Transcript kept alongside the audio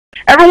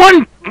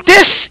Everyone,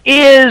 this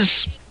is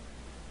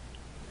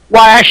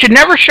why I should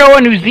never show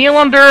a New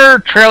Zealander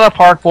Trailer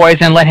Park Boys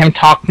and let him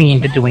talk me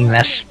into doing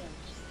this.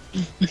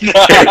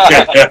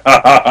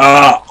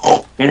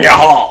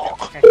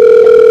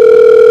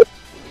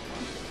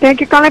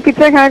 Thank you, calling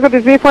Pizza Hut. Can I go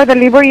this way for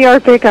delivery or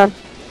pickup?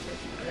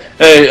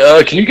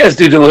 Hey, can you guys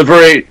do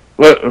delivery?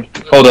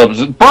 Hold up.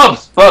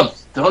 Bubs,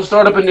 don't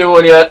start up a new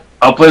one yet.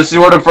 I'll place the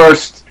order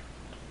first.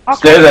 Okay,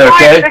 stay there,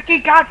 okay? Ricky,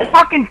 God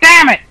fucking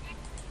damn it!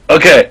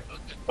 Okay.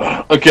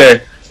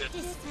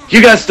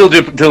 You guys still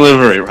do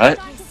delivery, right?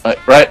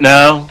 Right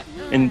now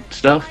and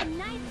stuff?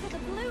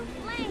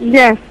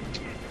 Yes.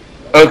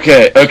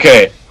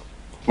 Okay.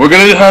 We're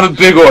gonna have a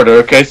big order,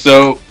 okay?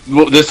 So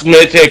this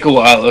may take a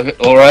while,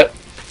 alright?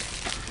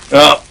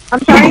 I'm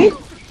sorry?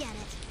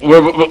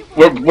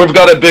 We've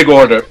got a big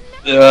order.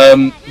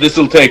 This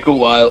will take a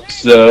while,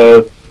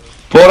 so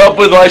put up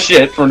with my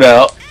shit for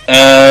now,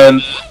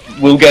 and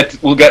we'll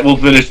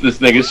finish this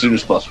thing as soon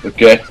as possible,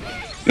 okay?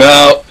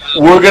 Now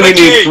we're gonna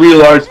need 3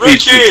 large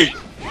pizzas.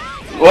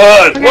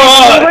 What?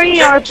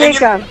 Delivery or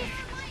pickup?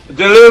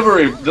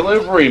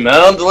 Delivery,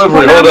 man.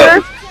 Delivery. Hold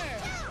up.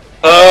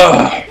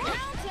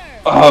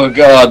 Oh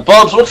God,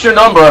 Bubs, what's your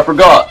number? I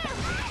forgot.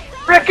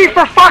 Ricky,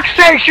 for fuck's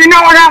sakes, you know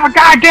I have a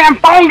goddamn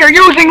phone. You're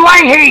using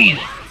Leahy's.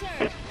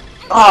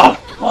 Oh,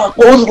 fuck.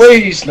 What was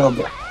Leahy's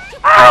number?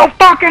 I don't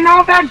fucking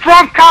know. That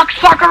drunk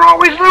cocksucker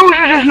always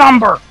loses his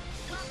number.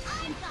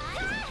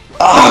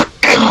 Oh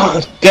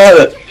God, damn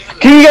it!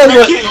 Can you guys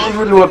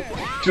deliver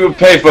to a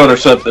payphone or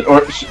something,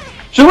 or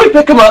should we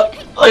pick him up?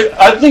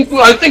 I think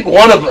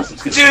one of us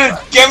is gonna. Dude,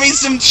 get me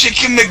some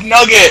chicken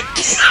McNugget.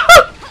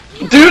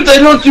 Dude, they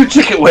don't do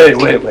chicken.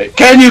 Wait.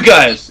 Can you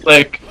guys,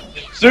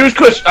 serious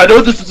question? I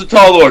know this is a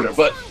tall order,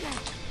 but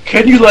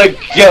can you,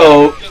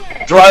 go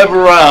drive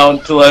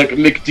around to,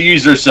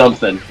 McDee's or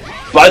something,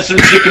 buy some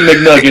chicken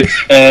McNuggets,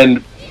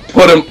 and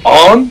put them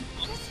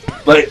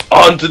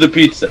onto the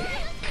pizza?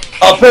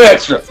 I'll pay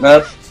extra,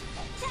 man.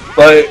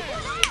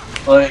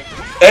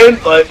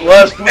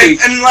 Last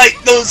week. And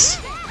those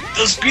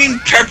green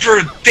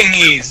pepper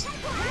thingies.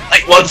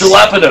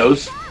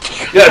 Jalapenos.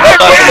 Yeah,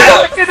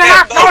 they're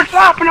not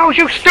jalapenos,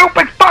 you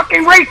stupid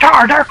fucking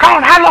retard. They're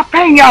called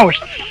jalapenos.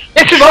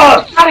 This is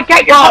how to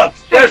get your.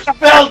 They're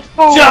spelled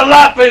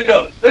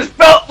jalapenos. They're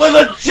spelled with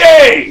a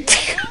J.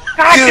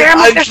 God Dude, damn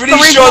it! I'm pretty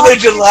sure they're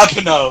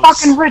jalapenos.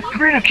 Fucking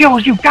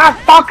ridicules you. God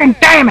fucking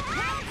damn it.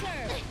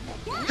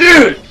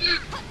 Dude,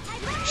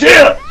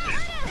 chill.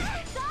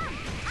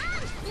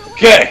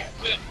 Okay.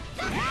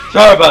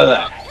 Sorry about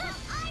that.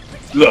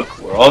 Look,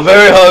 we're all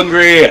very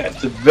hungry, and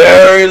it's a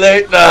very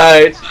late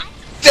night.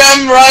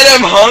 Damn right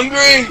I'm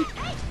hungry!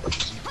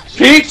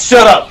 Pete,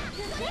 shut up!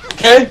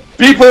 Okay?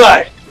 Be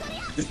polite.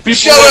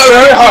 Shut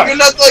up! You're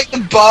not the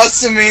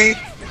boss of me!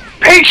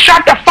 Pete,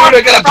 shut the fuck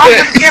up! I'm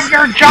gonna give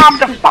your job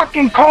to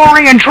fucking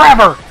Corey and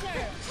Trevor!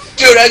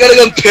 Dude, I gotta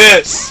go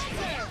piss!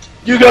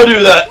 You go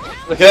do that,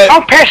 okay?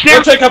 Don't piss near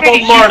Go check up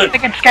on Martin! I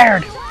get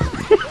scared.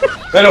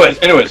 Anyways,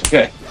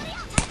 okay.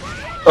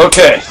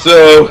 Okay,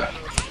 so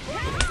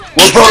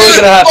we're probably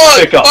gonna have to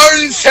pick up.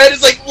 Martin's head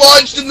is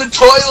launched in the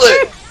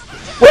toilet!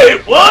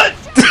 Wait, what?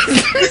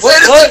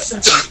 What?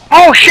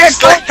 Oh shit,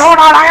 hold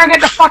on, I gotta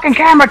get the fucking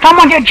camera.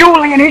 Someone get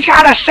Julian, he's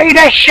gotta see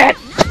this shit.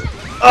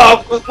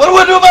 What do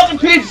I do about the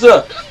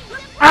pizza?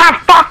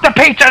 Ah, fuck the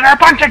pizza, they're a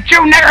bunch of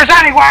Jew niggers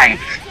anyway.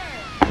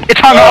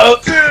 It's hung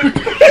up. Dude,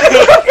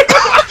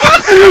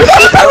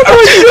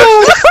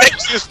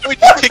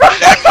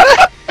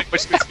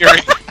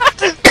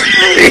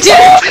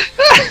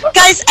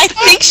 guys, I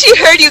think she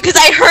heard you because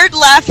I heard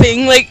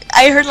laughing.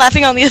 I heard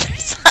laughing on the other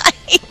side.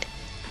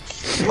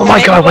 Oh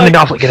my God! When did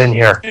Alpha get in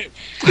here?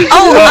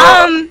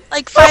 Oh,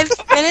 5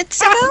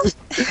 minutes ago.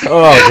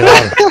 Oh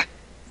God!